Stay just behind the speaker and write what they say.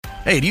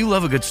Hey, do you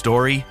love a good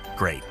story?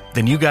 Great.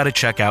 Then you got to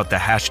check out the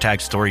Hashtag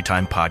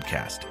Storytime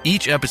podcast.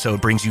 Each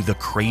episode brings you the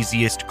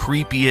craziest,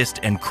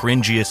 creepiest, and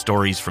cringiest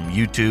stories from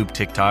YouTube,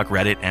 TikTok,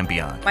 Reddit, and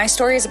beyond. My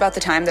story is about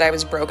the time that I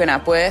was broken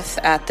up with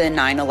at the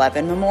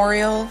 9/11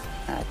 memorial.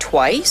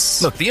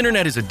 Twice. Look, the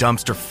internet is a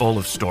dumpster full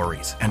of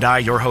stories, and I,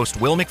 your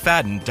host, Will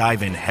McFadden,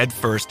 dive in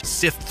headfirst,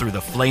 sift through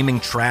the flaming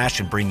trash,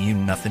 and bring you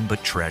nothing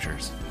but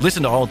treasures.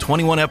 Listen to all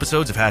 21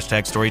 episodes of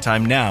Hashtag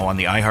Storytime now on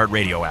the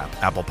iHeartRadio app,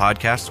 Apple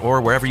Podcasts,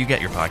 or wherever you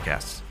get your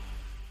podcasts.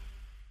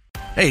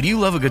 Hey, do you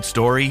love a good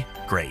story?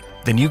 Great.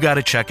 Then you got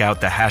to check out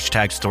the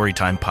Hashtag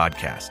Storytime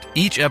podcast.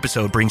 Each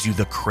episode brings you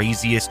the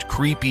craziest,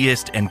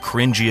 creepiest, and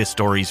cringiest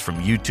stories from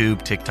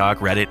YouTube, TikTok,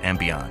 Reddit, and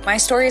beyond. My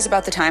story is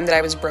about the time that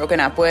I was broken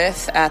up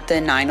with at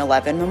the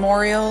 9/11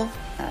 memorial.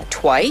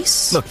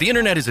 Twice. Look, the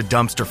internet is a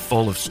dumpster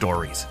full of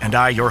stories, and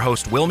I, your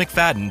host, Will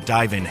McFadden,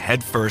 dive in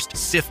headfirst,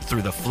 sift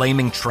through the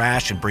flaming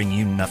trash, and bring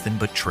you nothing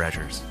but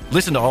treasures.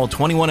 Listen to all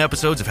 21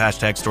 episodes of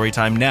Hashtag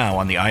Storytime now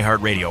on the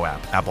iHeartRadio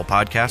app, Apple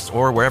Podcasts,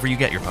 or wherever you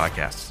get your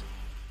podcasts.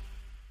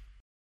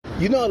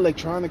 You know,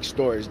 electronic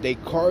stores, they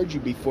card you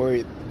before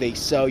they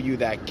sell you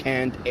that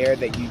canned air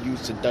that you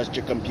use to dust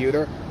your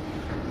computer.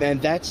 And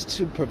that's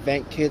to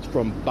prevent kids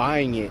from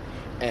buying it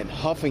and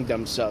huffing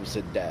themselves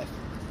to death.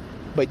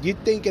 But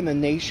you'd think in a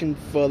nation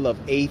full of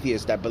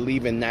atheists that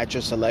believe in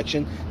natural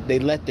selection, they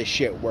let the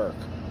shit work.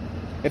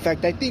 In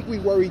fact, I think we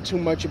worry too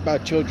much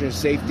about children's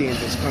safety in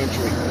this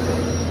country.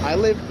 I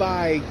live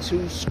by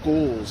 2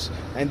 schools,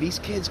 and these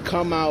kids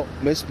come out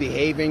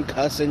misbehaving,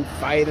 cussing,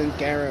 fighting,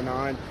 carrying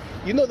on.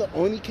 You know, the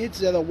only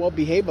kids that are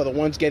well-behaved are the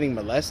ones getting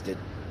molested.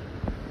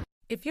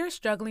 If you're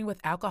struggling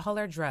with alcohol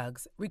or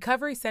drugs,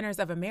 Recovery Centers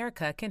of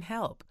America can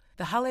help.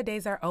 The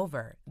holidays are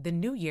over, the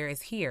new year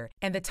is here,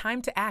 and the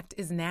time to act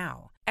is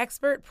now.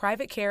 Expert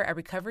private care at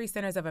Recovery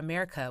Centers of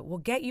America will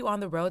get you on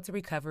the road to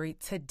recovery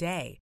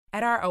today.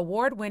 At our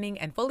award-winning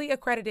and fully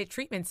accredited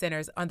treatment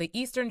centers on the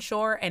Eastern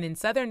Shore and in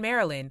Southern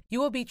Maryland, you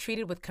will be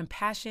treated with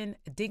compassion,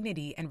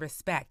 dignity, and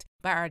respect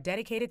by our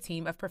dedicated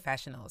team of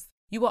professionals.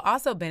 You will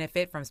also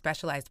benefit from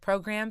specialized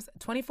programs,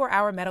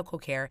 24-hour medical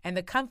care, and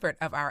the comfort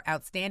of our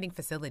outstanding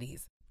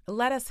facilities.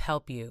 Let us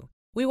help you.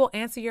 We will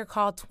answer your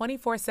call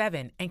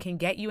 24/7 and can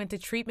get you into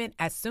treatment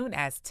as soon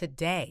as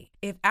today.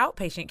 If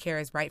outpatient care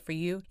is right for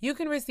you, you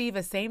can receive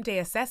a same-day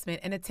assessment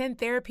and attend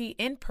therapy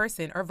in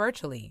person or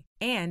virtually.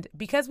 And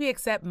because we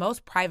accept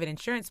most private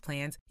insurance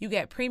plans, you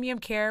get premium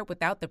care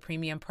without the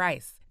premium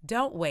price.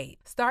 Don't wait.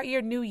 Start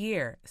your new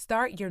year.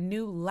 Start your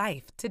new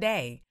life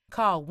today.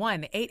 Call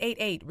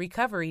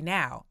 1-888-RECOVERY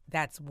now.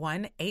 That's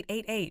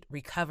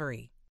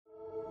 1-888-RECOVERY.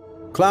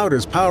 Cloud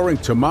is powering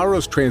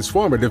tomorrow's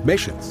transformative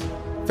missions.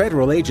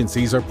 Federal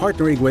agencies are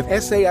partnering with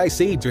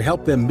SAIC to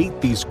help them meet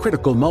these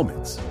critical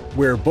moments,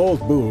 where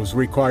bold moves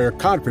require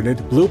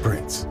confident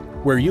blueprints,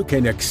 where you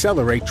can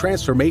accelerate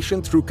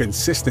transformation through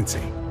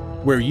consistency,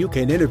 where you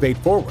can innovate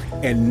forward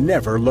and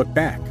never look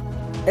back.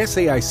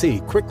 SAIC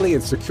quickly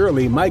and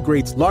securely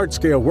migrates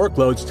large-scale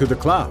workloads to the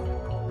cloud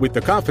with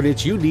the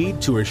confidence you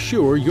need to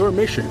assure your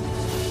mission.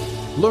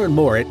 Learn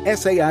more at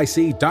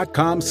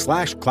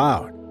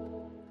SAIC.com/cloud.